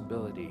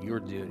responsibility, your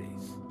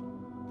duties.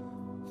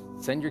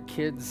 Send your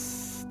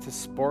kids to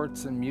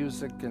sports and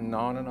music and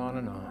on and on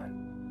and on.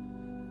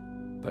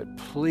 But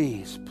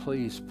please,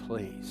 please,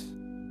 please,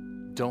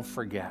 don't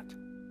forget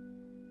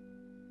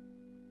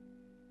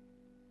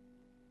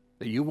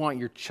that you want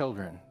your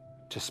children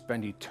to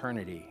spend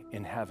eternity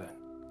in heaven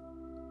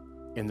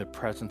in the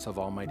presence of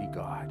Almighty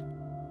God.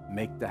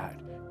 Make that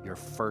your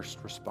first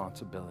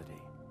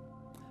responsibility.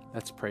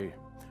 Let's pray.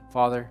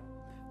 Father,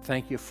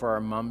 thank you for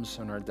our mums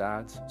and our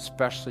dads.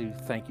 Especially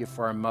thank you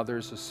for our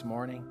mothers this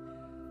morning.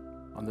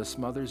 On this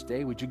Mother's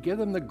Day, would you give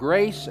them the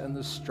grace and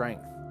the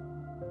strength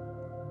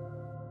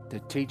to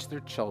teach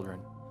their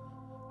children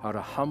how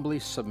to humbly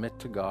submit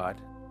to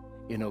God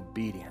in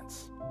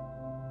obedience.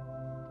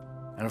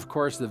 And of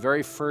course, the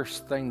very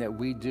first thing that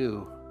we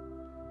do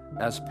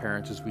as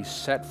parents is we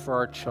set for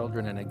our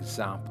children an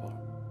example.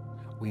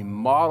 We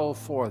model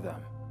for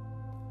them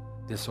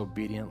this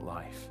obedient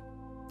life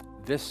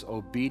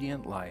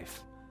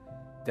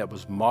that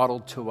was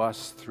modeled to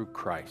us through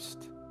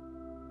Christ.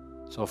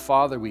 So,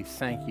 Father, we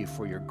thank you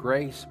for your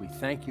grace. We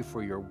thank you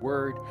for your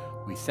word.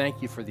 We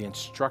thank you for the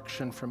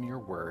instruction from your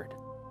word.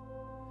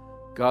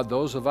 God,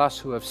 those of us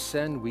who have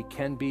sinned, we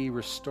can be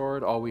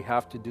restored. All we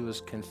have to do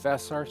is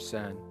confess our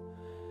sin.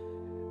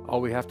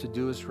 All we have to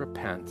do is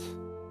repent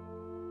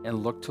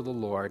and look to the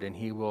Lord, and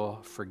he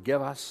will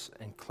forgive us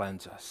and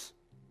cleanse us.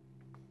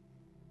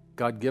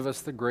 God, give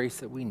us the grace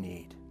that we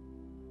need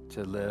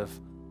to live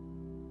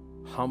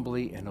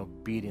humbly and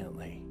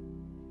obediently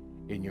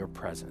in your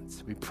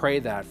presence. We pray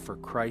that for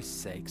Christ's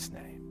sake's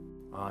name.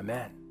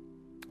 Amen.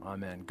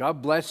 Amen.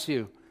 God bless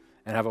you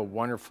and have a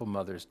wonderful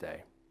Mother's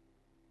Day.